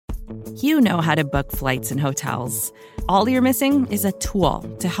You know how to book flights and hotels. All you're missing is a tool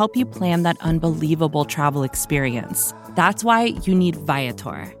to help you plan that unbelievable travel experience. That's why you need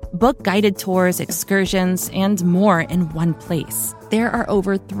Viator. Book guided tours, excursions, and more in one place. There are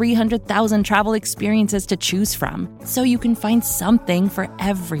over 300,000 travel experiences to choose from, so you can find something for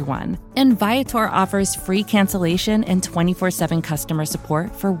everyone. And Viator offers free cancellation and 24/7 customer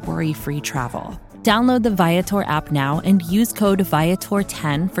support for worry-free travel. Download the Viator app now and use code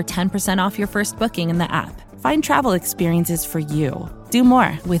Viator10 for 10% off your first booking in the app. Find travel experiences for you. Do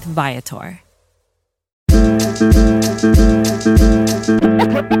more with Viator.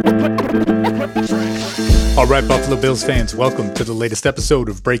 All right, Buffalo Bills fans, welcome to the latest episode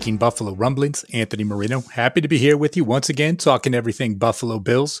of Breaking Buffalo Rumblings. Anthony Marino, happy to be here with you once again, talking everything Buffalo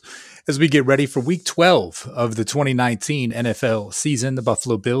Bills as we get ready for Week 12 of the 2019 NFL season. The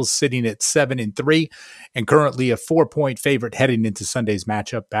Buffalo Bills sitting at 7-3 and currently a 4-point favorite heading into Sunday's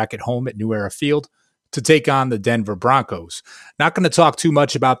matchup back at home at New Era Field to take on the Denver Broncos. Not going to talk too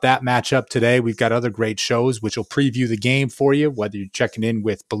much about that matchup today. We've got other great shows which will preview the game for you, whether you're checking in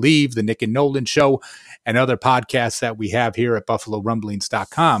with Believe, the Nick and Nolan Show, and other podcasts that we have here at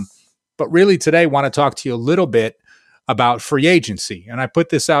BuffaloRumblings.com. But really today, I want to talk to you a little bit about free agency. And I put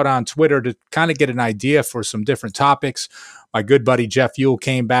this out on Twitter to kind of get an idea for some different topics. My good buddy Jeff Yule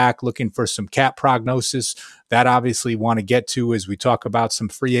came back looking for some cap prognosis. That obviously want to get to as we talk about some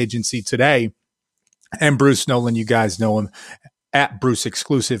free agency today. And Bruce Nolan, you guys know him at Bruce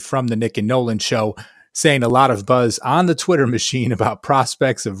Exclusive from the Nick and Nolan Show, saying a lot of buzz on the Twitter machine about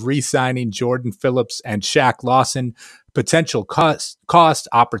prospects of re-signing Jordan Phillips and Shaq Lawson, potential cost,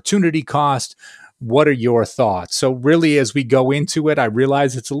 opportunity cost. What are your thoughts? So really, as we go into it, I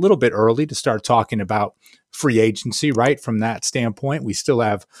realize it's a little bit early to start talking about free agency, right? From that standpoint, we still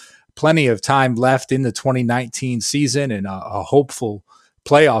have plenty of time left in the 2019 season and a hopeful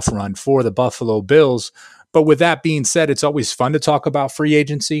playoff run for the Buffalo Bills. But with that being said, it's always fun to talk about free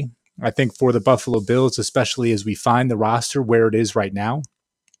agency. I think for the Buffalo Bills, especially as we find the roster where it is right now,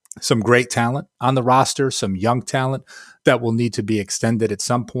 some great talent on the roster, some young talent that will need to be extended at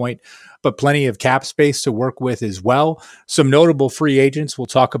some point, but plenty of cap space to work with as well. Some notable free agents. We'll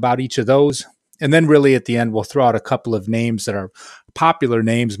talk about each of those. And then really at the end, we'll throw out a couple of names that are popular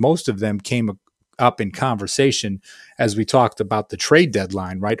names. Most of them came up in conversation as we talked about the trade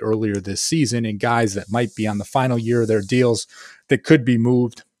deadline right earlier this season and guys that might be on the final year of their deals that could be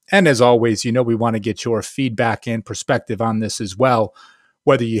moved. And as always, you know, we want to get your feedback and perspective on this as well,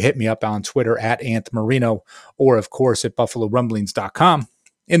 whether you hit me up on Twitter at Anth Marino or of course at BuffaloRumblings.com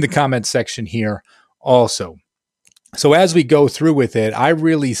in the comments section here also. So as we go through with it, I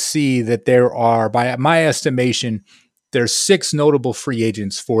really see that there are, by my estimation, there's 6 notable free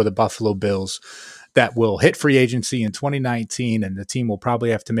agents for the Buffalo Bills that will hit free agency in 2019, and the team will probably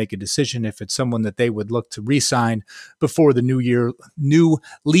have to make a decision if it's someone that they would look to re-sign before the new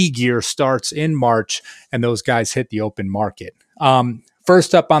league year starts in March, and those guys hit the open market.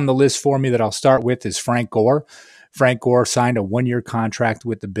 First up on the list for me that I'll start with is Frank Gore. Frank Gore signed a 1-year contract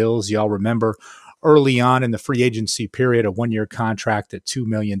with the Bills. Y'all remember early on in the free agency period, a 1-year contract at $2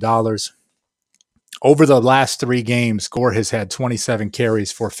 million. Over the last 3 games, Gore has had 27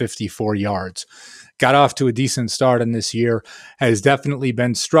 carries for 54 yards. Got off to a decent start in this year, has definitely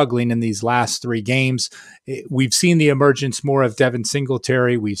been struggling in these last 3 games. We've seen the emergence more of Devin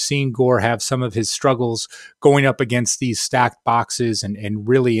Singletary. We've seen Gore have some of his struggles going up against these stacked boxes and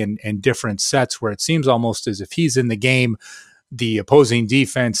really in different sets where it seems almost as if he's in the game. The opposing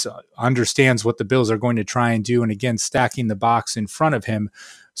defense understands what the Bills are going to try and do, and again, stacking the box in front of him.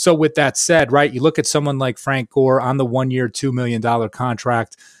 So with that said, right, you look at someone like Frank Gore on the 1-year, $2 million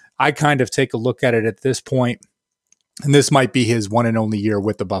contract. I kind of take a look at it at this point, and this might be his one and only year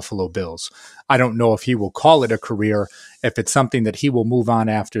with the Buffalo Bills. I don't know if he will call it a career, if it's something that he will move on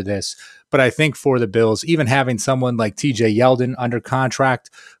after this. But I think for the Bills, even having someone like TJ Yeldon under contract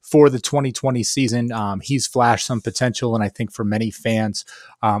for the 2020 season, he's flashed some potential, and I think for many fans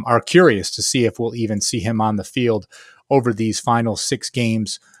are curious to see if we'll even see him on the field over these final 6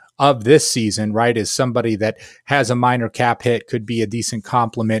 games of this season, right, is somebody that has a minor cap hit, could be a decent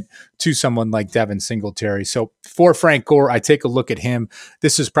complement to someone like Devin Singletary. So for Frank Gore, I take a look at him.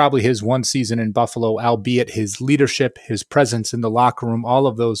 This is probably his 1 season in Buffalo, albeit his leadership, his presence in the locker room, all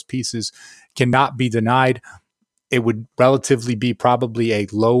of those pieces cannot be denied. It would relatively be probably a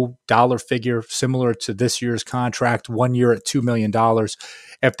low dollar figure similar to this year's contract, 1 year at $2 million.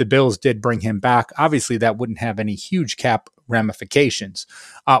 If the Bills did bring him back, obviously that wouldn't have any huge cap ramifications.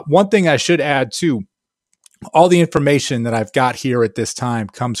 One thing I should add too, all the information that I've got here at this time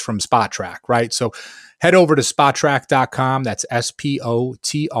comes from SpotTrack, right? So head over to spottrack.com. That's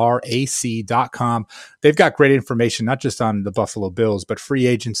SPOTRAC.com. They've got great information, not just on the Buffalo Bills, but free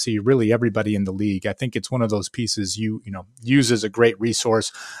agency, really everybody in the league. I think it's one of those pieces you use as a great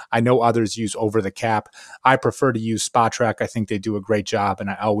resource. I know others use Over the Cap. I prefer to use SpotTrack. I think they do a great job, and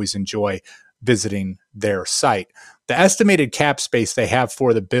I always enjoy visiting their site. The estimated cap space they have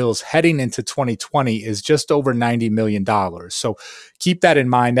for the Bills heading into 2020 is just over $90 million. So keep that in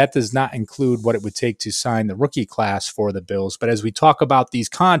mind. That does not include what it would take to sign the rookie class for the Bills. But as we talk about these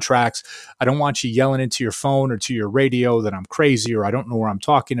contracts, I don't want you yelling into your phone or to your radio that I'm crazy or I don't know what I'm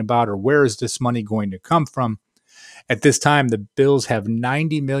talking about or where is this money going to come from. At this time, the Bills have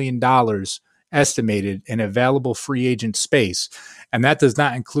 $90 million estimated in available free agent space. And that does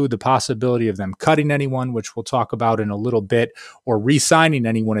not include the possibility of them cutting anyone, which we'll talk about in a little bit, or re-signing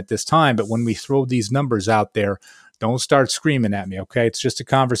anyone at this time. But when we throw these numbers out there, don't start screaming at me, okay? It's just a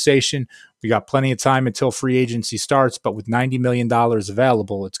conversation. We got plenty of time until free agency starts, but with $90 million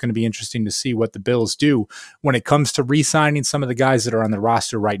available, it's going to be interesting to see what the Bills do when it comes to re-signing some of the guys that are on the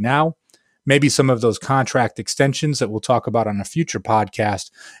roster right now, maybe some of those contract extensions that we'll talk about on a future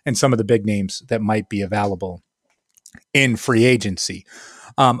podcast, and some of the big names that might be available in free agency.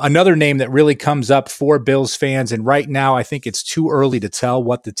 Another name that really comes up for Bills fans, and right now I think it's too early to tell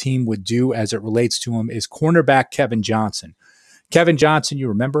what the team would do as it relates to him, is cornerback Kevin Johnson. Kevin Johnson, you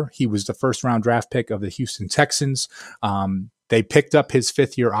remember, he was the first-round draft pick of the Houston Texans. They picked up his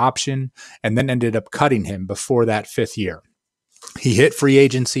fifth-year option and then ended up cutting him before that fifth year. He hit free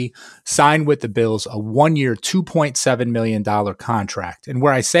agency, signed with the Bills a one-year, $2.7 million contract. And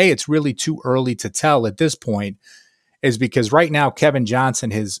where I say it's really too early to tell at this point is because right now Kevin Johnson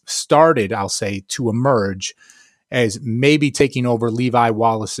has started, I'll say, to emerge as maybe taking over Levi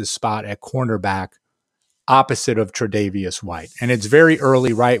Wallace's spot at cornerback opposite of Tre'Davious White. And it's very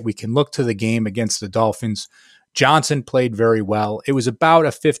early, right? We can look to the game against the Dolphins. Johnson played very well. It was about a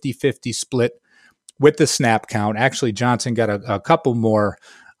 50-50 split with the snap count. Actually, Johnson got a couple more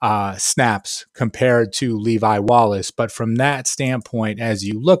snaps compared to Levi Wallace. But from that standpoint, as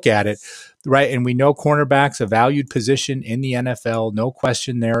you look at it, right, and we know cornerback's a valued position in the NFL, no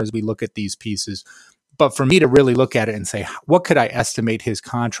question there as we look at these pieces. But for me to really look at it and say, what could I estimate his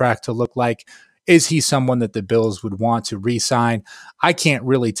contract to look like? Is he someone that the Bills would want to re-sign? I can't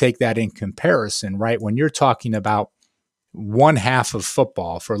really take that in comparison, right? When you're talking about one half of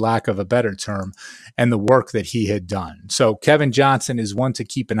football, for lack of a better term, and the work that he had done. So Kevin Johnson is one to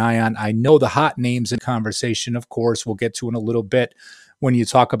keep an eye on. I know the hot names in conversation, of course, we'll get to in a little bit. When you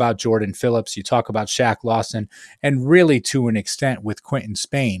talk about Jordan Phillips, you talk about Shaq Lawson, and really to an extent with Quinton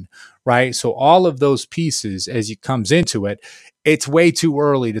Spain, right? So all of those pieces, as it comes into it, it's way too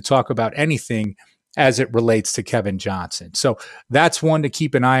early to talk about anything as it relates to Kevin Johnson. So that's one to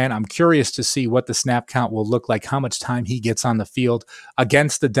keep an eye on. I'm curious to see what the snap count will look like, how much time he gets on the field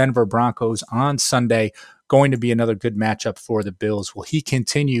against the Denver Broncos on Sunday. Going to be another good matchup for the Bills. Will he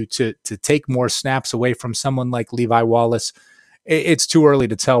continue to take more snaps away from someone like Levi Wallace? It's too early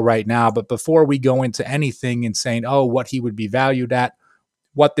to tell right now, but before we go into anything and saying, oh, what he would be valued at,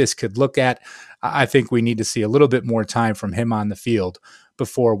 what this could look at, I think we need to see a little bit more time from him on the field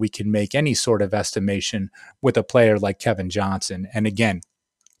before we can make any sort of estimation with a player like Kevin Johnson. And again,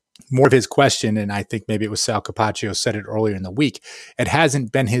 more of his question, and I think maybe it was Sal Capaccio said it earlier in the week, it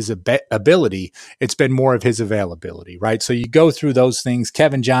hasn't been his ability, it's been more of his availability, right? So you go through those things.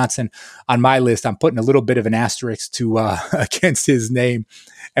 Kevin Johnson on my list, I'm putting a little bit of an asterisk to against his name,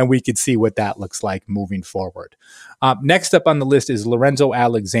 and we could see what that looks like moving forward. Next up on the list is Lorenzo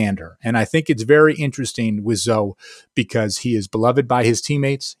Alexander, and I think it's very interesting with Zoe because he is beloved by his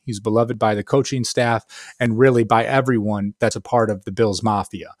teammates, he's beloved by the coaching staff, and really by everyone that's a part of the Bills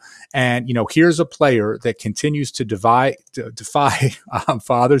Mafia. And, you know, here's a player that continues to defy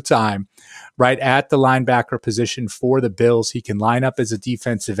Father Time, right at the linebacker position for the Bills. He can line up as a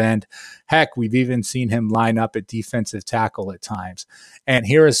defensive end. Heck, we've even seen him line up at defensive tackle at times. And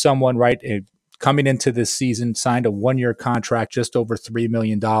here is someone, right, coming into this season, signed a one-year contract, just over $3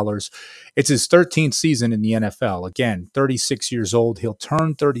 million. It's his 13th season in the NFL. Again, 36 years old. He'll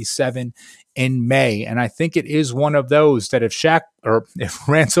turn 37 in May. And I think it is one of those that if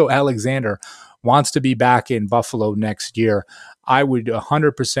Lorenzo Alexander wants to be back in Buffalo next year, I would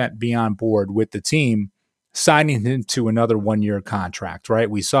 100% be on board with the team signing him to another one-year contract,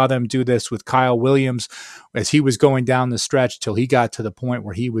 right? We saw them do this with Kyle Williams as he was going down the stretch till he got to the point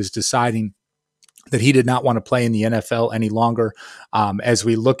where he was deciding that he did not want to play in the NFL any longer. As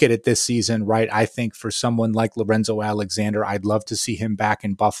we look at it this season, right, I think for someone like Lorenzo Alexander, I'd love to see him back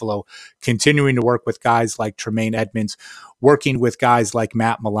in Buffalo, continuing to work with guys like Tremaine Edmonds, working with guys like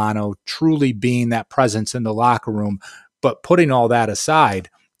Matt Milano, truly being that presence in the locker room. But putting all that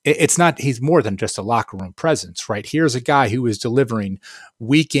aside, it's not, he's more than just a locker room presence, right? Here's a guy who is delivering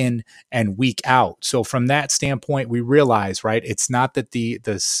week in and week out. So from that standpoint, we realize, right, it's not that the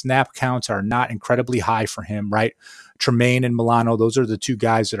snap counts are not incredibly high for him, right? Tremaine and Milano, those are the two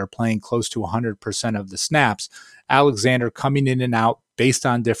guys that are playing close to 100% of the snaps. Alexander coming in and out based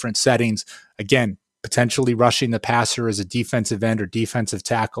on different settings. Again, potentially rushing the passer as a defensive end or defensive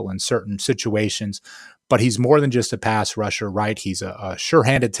tackle in certain situations. But he's more than just a pass rusher, right? He's a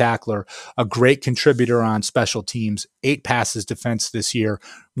sure-handed tackler, a great contributor on special teams, 8 passes defense this year,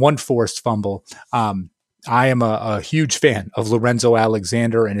 1 forced fumble. I am a huge fan of Lorenzo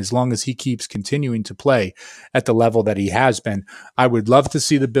Alexander, and as long as he keeps continuing to play at the level that he has been, I would love to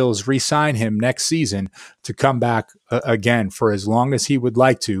see the Bills re-sign him next season to come back again for as long as he would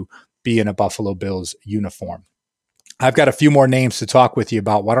like to be in a Buffalo Bills uniform. I've got a few more names to talk with you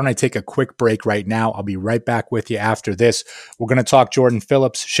about. Why don't I take a quick break right now? I'll be right back with you after this. We're going to talk Jordan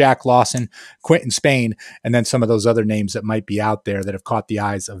Phillips, Shaq Lawson, Quinton Spain, and then some of those other names that might be out there that have caught the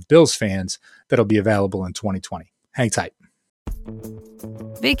eyes of Bills fans that'll be available in 2020. Hang tight.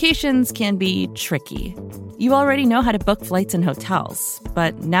 Vacations can be tricky. You already know how to book flights and hotels,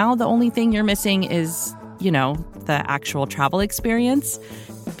 but now the only thing you're missing is, the actual travel experience.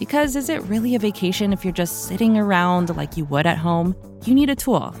 Because is it really a vacation if you're just sitting around like you would at home? You need a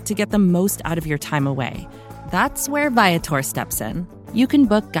tool to get the most out of your time away. That's where Viator steps in. You can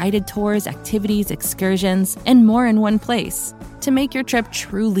book guided tours, activities, excursions, and more in one place to make your trip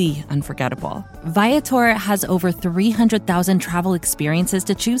truly unforgettable. Viator has over 300,000 travel experiences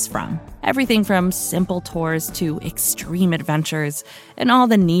to choose from. Everything from simple tours to extreme adventures and all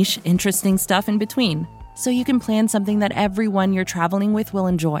the niche, interesting stuff in between. So you can plan something that everyone you're traveling with will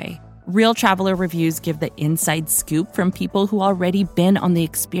enjoy. Real traveler reviews give the inside scoop from people who already been on the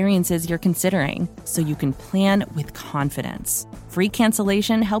experiences you're considering, so you can plan with confidence. Free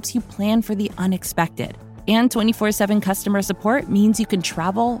cancellation helps you plan for the unexpected. And 24/7 customer support means you can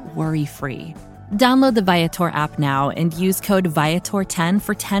travel worry-free. Download the Viator app now and use code Viator10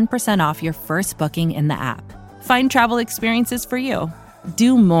 for 10% off your first booking in the app. Find travel experiences for you.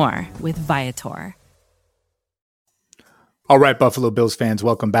 Do more with Viator. All right, Buffalo Bills fans,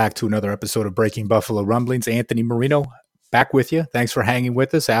 welcome back to another episode of Breaking Buffalo Rumblings. Anthony Marino back with you. Thanks for hanging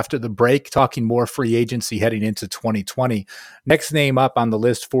with us after the break, talking more free agency heading into 2020. Next name up on the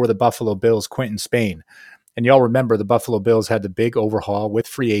list for the Buffalo Bills, Quinton Spain. And y'all remember the Buffalo Bills had the big overhaul with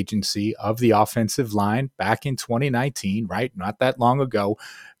free agency of the offensive line back in 2019, right? Not that long ago.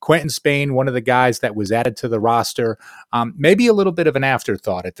 Quinton Spain, one of the guys that was added to the roster, maybe a little bit of an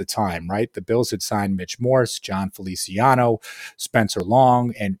afterthought at the time, right? The Bills had signed Mitch Morse, John Feliciano, Spencer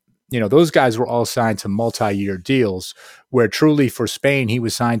Long, and those guys were all signed to multi-year deals, where truly for Spain, he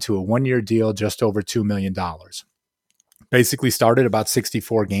was signed to a 1-year deal just over $2 million. Basically started about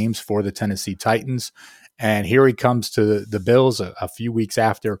 64 games for the Tennessee Titans. And here he comes to the Bills a few weeks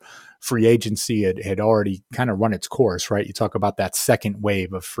after free agency had already kind of run its course, right? You talk about that second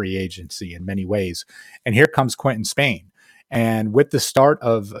wave of free agency in many ways. And here comes Quinton Spain. And with the start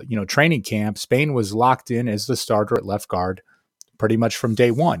of, training camp, Spain was locked in as the starter at left guard pretty much from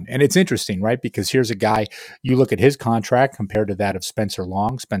day one. And it's interesting, right? Because here's a guy, you look at his contract compared to that of Spencer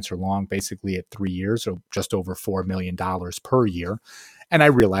Long. Spencer Long basically at 3 years, or just over $4 million per year. And I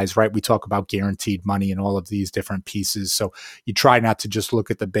realize, right, we talk about guaranteed money and all of these different pieces. So you try not to just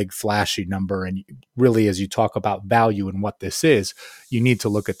look at the big flashy number. And really, as you talk about value and what this is, you need to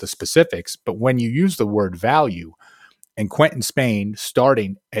look at the specifics. But when you use the word value, and Quinton Spain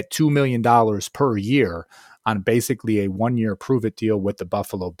starting at $2 million per year on basically a 1-year prove-it deal with the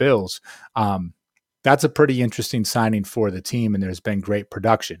Buffalo Bills, that's a pretty interesting signing for the team, and there's been great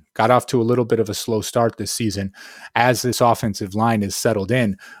production. Got off to a little bit of a slow start this season. As this offensive line is settled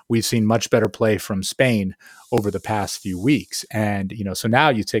in, we've seen much better play from Spain over the past few weeks. And, so now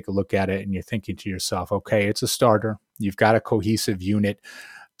you take a look at it and you're thinking to yourself, okay, it's a starter. You've got a cohesive unit.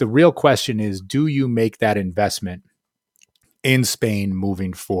 The real question is, do you make that investment in Spain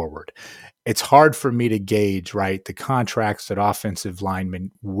moving forward? It's hard for me to gauge, right, the contracts that offensive linemen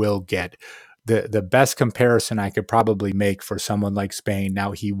will get. The best comparison I could probably make for someone like Spain,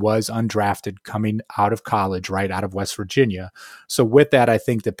 now he was undrafted coming out of college, right, out of West Virginia. So with that, I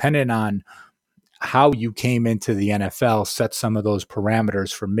think depending on how you came into the NFL, set some of those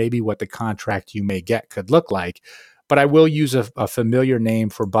parameters for maybe what the contract you may get could look like. But I will use a familiar name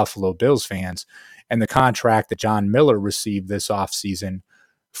for Buffalo Bills fans and the contract that John Miller received this offseason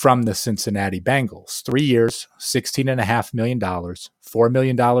from the Cincinnati Bengals. 3 years, $16.5 million, $4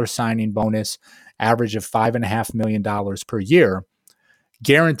 million signing bonus, average of $5.5 million per year,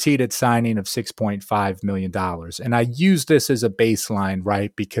 guaranteed at signing of $6.5 million. And I use this as a baseline,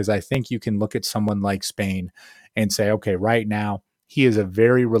 right? Because I think you can look at someone like Spain and say, okay, right now, he is a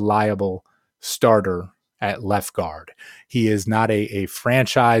very reliable starter at left guard. He is not a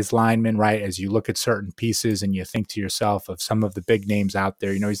franchise lineman, right? As you look at certain pieces and you think to yourself of some of the big names out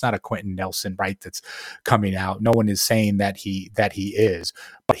there, he's not a Quentin Nelson, right? That's coming out. No one is saying that he is,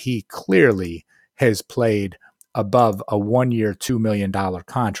 but he clearly has played above a 1 year, $2 million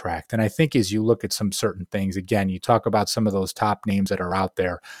contract. And I think as you look at some certain things, again, you talk about some of those top names that are out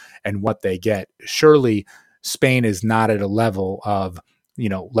there and what they get. Surely Spain is not at a level of,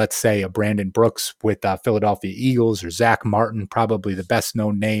 let's say a Brandon Brooks with Philadelphia Eagles, or Zach Martin, probably the best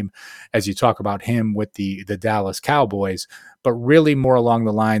known name as you talk about him with the Dallas Cowboys, but really more along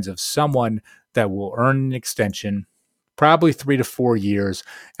the lines of someone that will earn an extension, probably 3 to 4 years.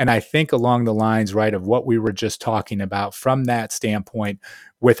 And I think along the lines, right, of what we were just talking about from that standpoint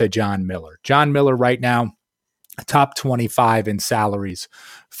with a John Miller. John Miller right now, top 25 in salaries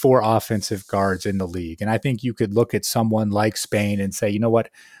for offensive guards in the league. And I think you could look at someone like Spain and say, you know what,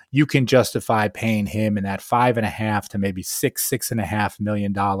 you can justify paying him in that $5.5 to maybe $6.5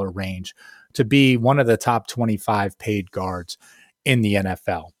 million range to be one of the top 25 paid guards in the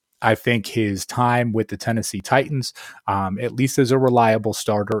NFL. I think his time with the Tennessee Titans, at least as a reliable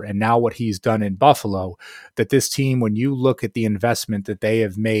starter, and now what he's done in Buffalo, that this team, when you look at the investment that they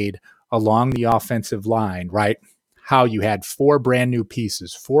have made along the offensive line, right? How you had 4 brand new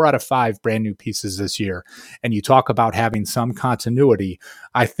pieces, 4 out of 5 brand new pieces this year, and you talk about having some continuity,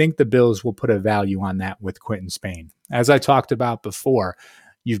 I think the Bills will put a value on that with Quentin Spain. As I talked about before,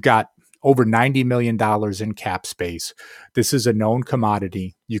 you've got over $90 million in cap space. This is a known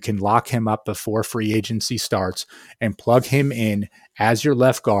commodity. You can lock him up before free agency starts and plug him in as your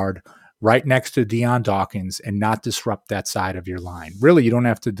left guard right next to Dion Dawkins and not disrupt that side of your line. Really, you don't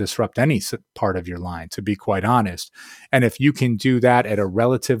have to disrupt any part of your line, to be quite honest. And if you can do that at a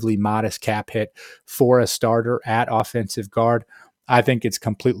relatively modest cap hit for a starter at offensive guard, I think it's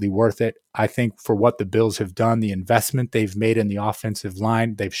completely worth it. I think for what the Bills have done, the investment they've made in the offensive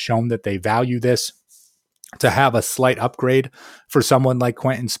line, they've shown that they value this. To have a slight upgrade for someone like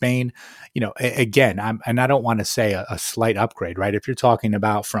Quentin Spain, again, I don't want to say a slight upgrade, right? If you're talking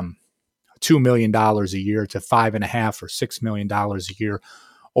about from $2 million a year to $5.5 or $6 million a year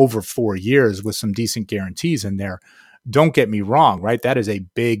over 4 years with some decent guarantees in there, don't get me wrong, right? That is a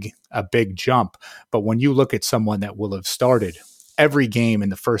big jump. But when you look at someone that will have started every game in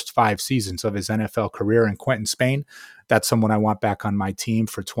the first 5 seasons of his NFL career in Quentin Spain, that's someone I want back on my team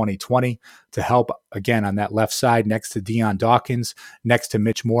for 2020 to help, again, on that left side next to Dion Dawkins, next to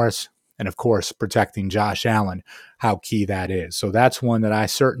Mitch Morse, and of course, protecting Josh Allen, how key that is. So that's one that I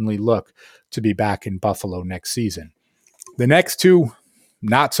certainly look to be back in Buffalo next season. The next two,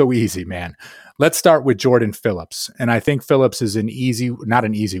 not so easy, man. Let's start with Jordan Phillips. And I think Phillips is not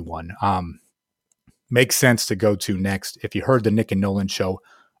an easy one. Makes sense to go to next. If you heard the Nick and Nolan show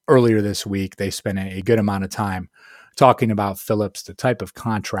earlier this week, they spent a good amount of time talking about Phillips, the type of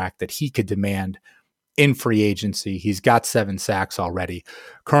contract that he could demand in free agency. He's got 7 sacks already,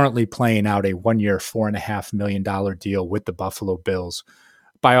 currently playing out a 1 year, $4.5 million deal with the Buffalo Bills.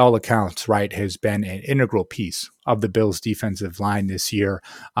 By all accounts, right, has been an integral piece of the Bills defensive line this year,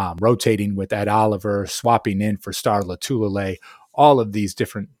 rotating with Ed Oliver, swapping in for Star Lotulelei, all of these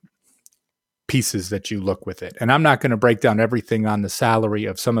different pieces that you look with it. And I'm not going to break down everything on the salary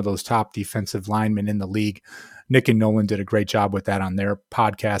of some of those top defensive linemen in the league. Nick and Nolan did a great job with that on their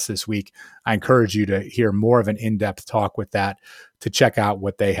podcast this week. I encourage you to hear more of an in-depth talk with that, to check out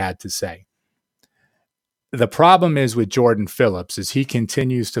what they had to say. The problem is with Jordan Phillips is he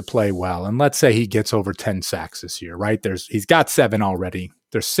continues to play well. And let's say he gets over 10 sacks this year, right? He's got 7 already.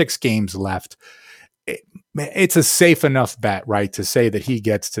 There's 6 games left. It's a safe enough bet, right, to say that he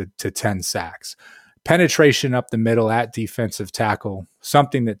gets to 10 sacks. Penetration up the middle at defensive tackle,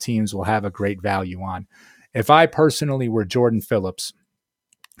 something that teams will have a great value on. If I personally were Jordan Phillips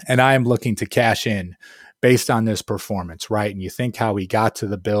and I am looking to cash in based on this performance, right, and you think how he got to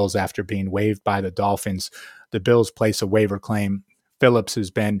the Bills after being waived by the Dolphins, the Bills place a waiver claim. Phillips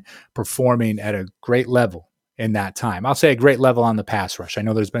has been performing at a great level in that time. I'll say a great level on the pass rush. I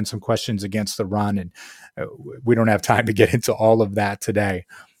know there's been some questions against the run, and we don't have time to get into all of that today.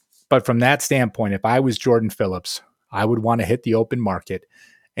 But from that standpoint, if I was Jordan Phillips, I would want to hit the open market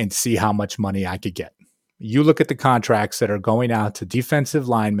and see how much money I could get. You look at the contracts that are going out to defensive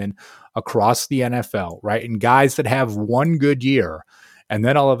linemen across the NFL, right? And guys that have one good year, and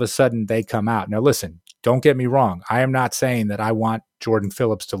then all of a sudden they come out. Now, listen, don't get me wrong. I am not saying that I want Jordan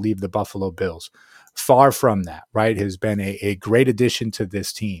Phillips to leave the Buffalo Bills. Far from that, right? Has been a great addition to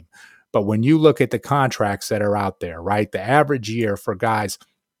this team. But when you look at the contracts that are out there, right? The average year for guys,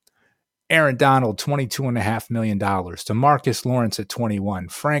 Aaron Donald, $22.5 million. DeMarcus Lawrence at 21.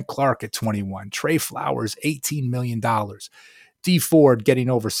 Frank Clark at 21. Trey Flowers, $18 million. Dee Ford getting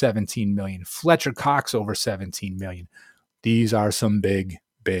over $17 million. Fletcher Cox over $17 million. These are some big,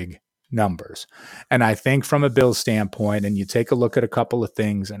 big numbers. And I think from a Bills standpoint, and you take a look at a couple of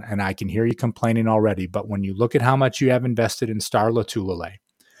things, and I can hear you complaining already, but when you look at how much you have invested in Star Lotulelei,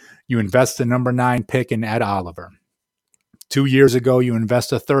 you invest the number 9 pick in Ed Oliver. 2 years ago, you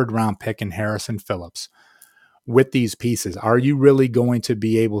invest a 3rd-round pick in Harrison Phillips. With these pieces, are you really going to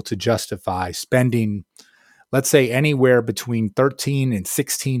be able to justify spending, let's say, anywhere between $13 and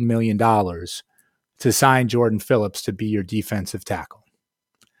 $16 million to sign Jordan Phillips to be your defensive tackle?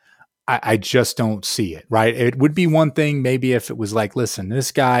 I just don't see it, right? It would be one thing maybe if it was like, listen,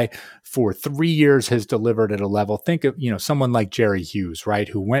 this guy for 3 years has delivered at a level. Think of, someone like Jerry Hughes, right?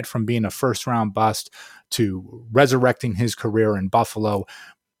 Who went from being a 1st-round bust to resurrecting his career in Buffalo,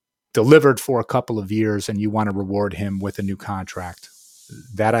 delivered for a couple of years, and you want to reward him with a new contract.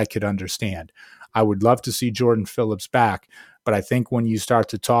 That I could understand. I would love to see Jordan Phillips back, but I think when you start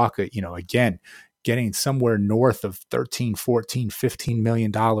to talk, again, getting somewhere north of $13, $14, $15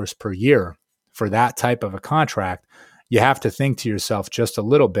 million per year for that type of a contract, you have to think to yourself just a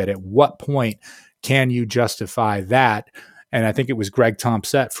little bit, at what point can you justify that? And I think it was Greg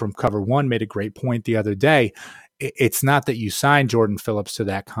Thompson from Cover One made a great point the other day. It's not that you sign Jordan Phillips to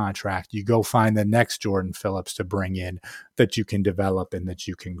that contract. You go find the next Jordan Phillips to bring in that you can develop and that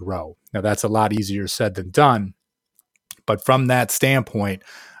you can grow. Now, that's a lot easier said than done. But from that standpoint,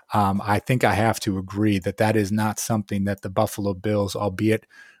 I think I have to agree that that is not something that the Buffalo Bills, albeit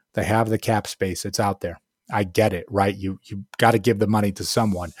they have the cap space, it's out there. I get it, right? You got to give the money to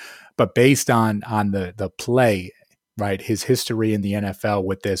someone. But based on the play, right, his history in the NFL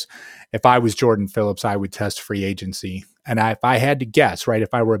with this, if I was Jordan Phillips, I would test free agency. And if I had to guess, right,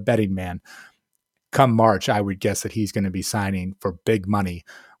 if I were a betting man, come March, I would guess that he's going to be signing for big money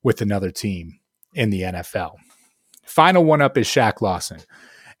with another team in the NFL. Final one up is Shaq Lawson.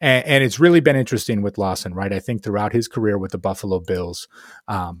 And it's really been interesting with Lawson, right? I think throughout his career with the Buffalo Bills,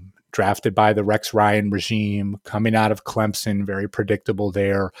 drafted by the Rex Ryan regime, coming out of Clemson, very predictable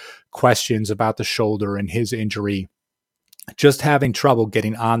there, questions about the shoulder and his injury, just having trouble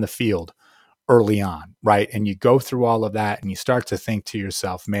getting on the field early on, right? And you go through all of that and you start to think to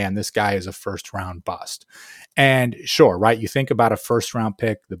yourself, man, this guy is a 1st-round bust. And sure, right, you think about a 1st-round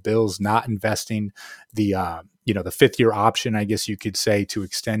pick, the Bills not investing the 5th-year option, I guess you could say, to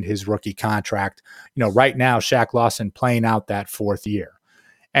extend his rookie contract. Right now, Shaq Lawson playing out that 4th year.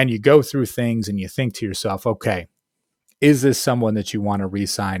 And you go through things and you think to yourself, okay, is this someone that you want to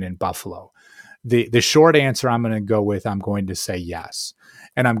re-sign in Buffalo? The short answer I'm going to go with, I'm going to say yes.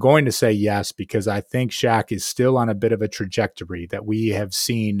 And I'm going to say yes because I think Shaq is still on a bit of a trajectory that we have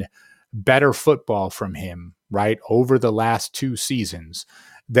seen better football from him, right, over the last 2 seasons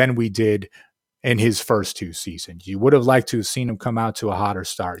than we did in his first 2 seasons. You would have liked to have seen him come out to a hotter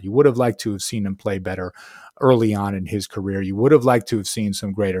start. You would have liked to have seen him play better early on in his career. You would have liked to have seen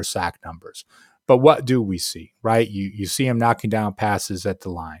some greater sack numbers. But what do we see, right? You see him knocking down passes at the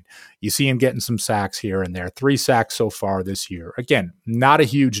line. You see him getting some sacks here and there. 3 sacks so far this year. Again, not a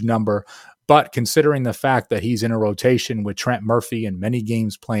huge number, but considering the fact that he's in a rotation with Trent Murphy and many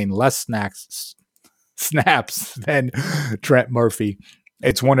games playing less snaps than Trent Murphy,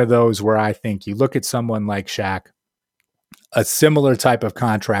 it's one of those where I think you look at someone like Shaq, a similar type of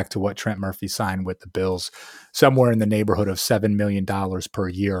contract to what Trent Murphy signed with the Bills, somewhere in the neighborhood of $7 million per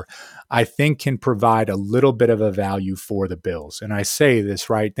year, I think can provide a little bit of a value for the Bills. And I say this,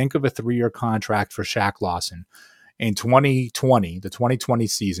 right? Think of a 3-year contract for Shaq Lawson. In 2020, the 2020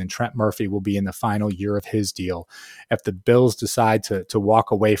 season, Trent Murphy will be in the final year of his deal. If the Bills decide to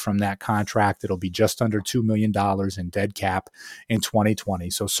walk away from that contract, it'll be just under $2 million in dead cap in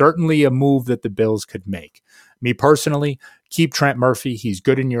 2020. So certainly a move that the Bills could make. Me personally, keep Trent Murphy. He's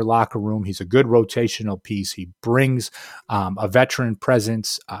good in your locker room. He's a good rotational piece. He brings a veteran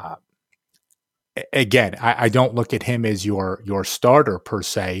presence. Again, I don't look at him as your starter per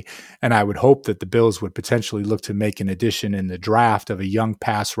se, and I would hope that the Bills would potentially look to make an addition in the draft of a young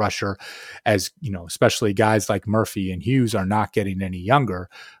pass rusher, as especially guys like Murphy and Hughes are not getting any younger.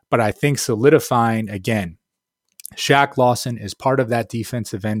 But I think solidifying, again, Shaq Lawson is part of that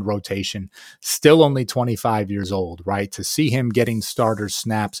defensive end rotation, still only 25 years old, right? To see him getting starter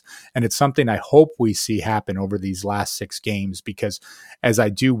snaps, and it's something I hope we see happen over these last 6 games, because as I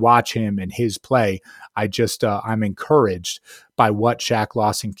do watch him and his play, I'm encouraged by what Shaq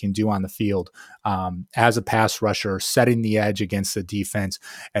Lawson can do on the field as a pass rusher, setting the edge against the defense,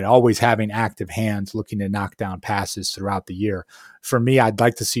 and always having active hands looking to knock down passes throughout the year. For me, I'd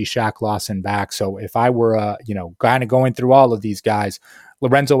like to see Shaq Lawson back. So if I were, kind of going through all of these guys,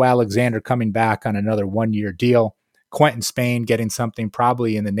 Lorenzo Alexander coming back on another 1-year deal, Quentin Spain getting something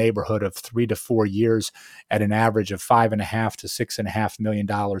probably in the neighborhood of 3 to 4 years at an average of $5.5 to $6.5 million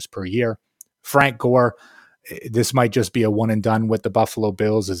per year. Frank Gore, this might just be a one and done with the Buffalo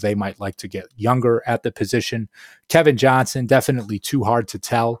Bills, as they might like to get younger at the position. Kevin Johnson, definitely too hard to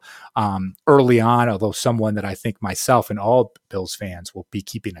tell early on, although someone that I think myself and all Bills fans will be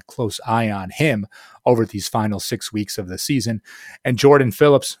keeping a close eye on him over these final 6 weeks of the season. And Jordan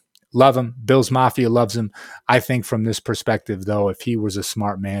Phillips, love him. Bills Mafia loves him. I think from this perspective, though, if he was a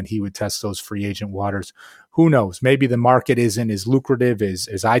smart man, he would test those free agent waters. Who knows? Maybe the market isn't as lucrative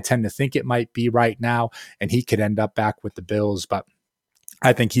as I tend to think it might be right now, and he could end up back with the Bills. But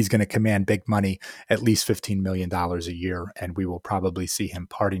I think he's going to command big money, at least $15 million a year, and we will probably see him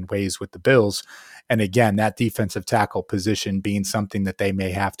parting ways with the Bills. And again, that defensive tackle position being something that they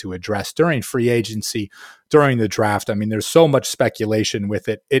may have to address during free agency, during the draft. I mean, there's so much speculation with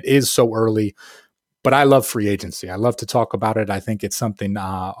it. It is so early, but I love free agency. I love to talk about it. I think it's something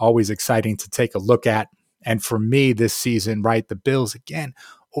always exciting to take a look at. And for me this season, right, the Bills, again,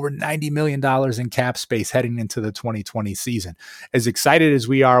 over $90 million in cap space heading into the 2020 season. As excited as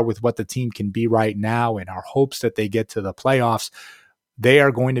we are with what the team can be right now and our hopes that they get to the playoffs, they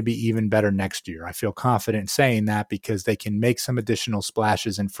are going to be even better next year. I feel confident saying that because they can make some additional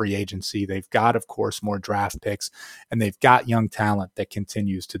splashes in free agency. They've got, of course, more draft picks, and they've got young talent that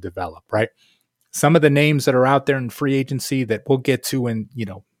continues to develop, right? Some of the names that are out there in free agency that we'll get to in,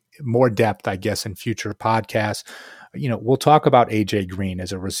 more depth, I guess, in future podcasts. We'll talk about AJ Green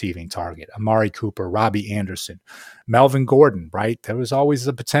as a receiving target, Amari Cooper, Robbie Anderson, Melvin Gordon, right? There was always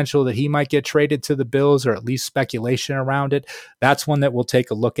the potential that he might get traded to the Bills, or at least speculation around it. That's one that we'll take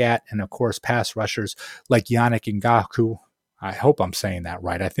a look at. And of course, pass rushers like Yannick Ngakoue. I hope I'm saying that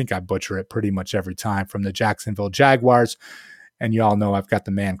right. I think I butcher it pretty much every time, from the Jacksonville Jaguars. And you all know I've got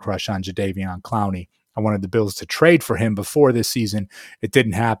the man crush on Jadeveon Clowney. I wanted the Bills to trade for him before this season. It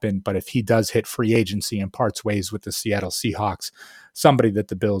didn't happen, but if he does hit free agency and parts ways with the Seattle Seahawks, somebody that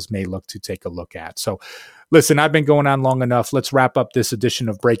the Bills may look to take a look at. So listen, I've been going on long enough. Let's wrap up this edition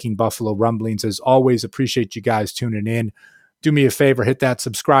of Breaking Buffalo Rumblings. As always, appreciate you guys tuning in. Do me a favor, hit that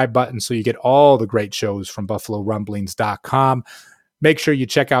subscribe button so you get all the great shows from BuffaloRumblings.com. Make sure you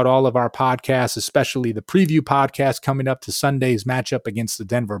check out all of our podcasts, especially the preview podcast coming up to Sunday's matchup against the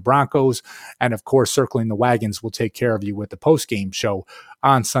Denver Broncos. And of course, Circling the Wagons will take care of you with the postgame show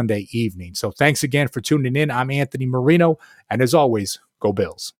on Sunday evening. So thanks again for tuning in. I'm Anthony Marino. And as always, go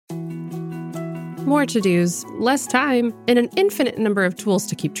Bills. More to-dos, less time, and an infinite number of tools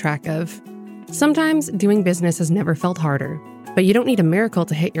to keep track of. Sometimes doing business has never felt harder, but you don't need a miracle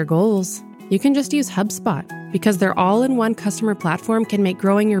to hit your goals. You can just use HubSpot, because their all-in-one customer platform can make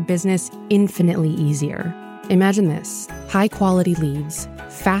growing your business infinitely easier. Imagine this: high-quality leads,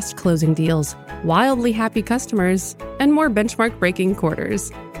 fast closing deals, wildly happy customers, and more benchmark-breaking quarters.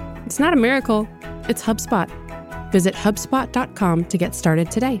 It's not a miracle, it's HubSpot. Visit HubSpot.com to get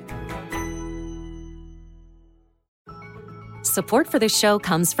started today. Support for this show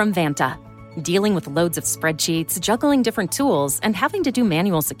comes from Vanta. Dealing with loads of spreadsheets, juggling different tools, and having to do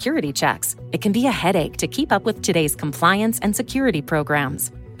manual security checks, it can be a headache to keep up with today's compliance and security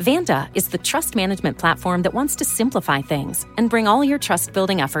programs. Vanta is the trust management platform that wants to simplify things and bring all your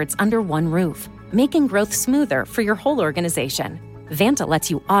trust-building efforts under one roof, making growth smoother for your whole organization. Vanta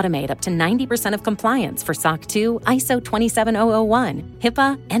lets you automate up to 90% of compliance for SOC 2, ISO 27001,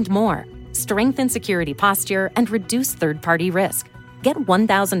 HIPAA, and more. Strengthen security posture and reduce third-party risk. Get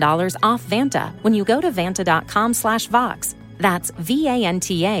 $1,000 off Vanta when you go to vanta.com/Vox. That's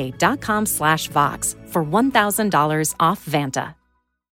VANTA.com/Vox for $1,000 off Vanta.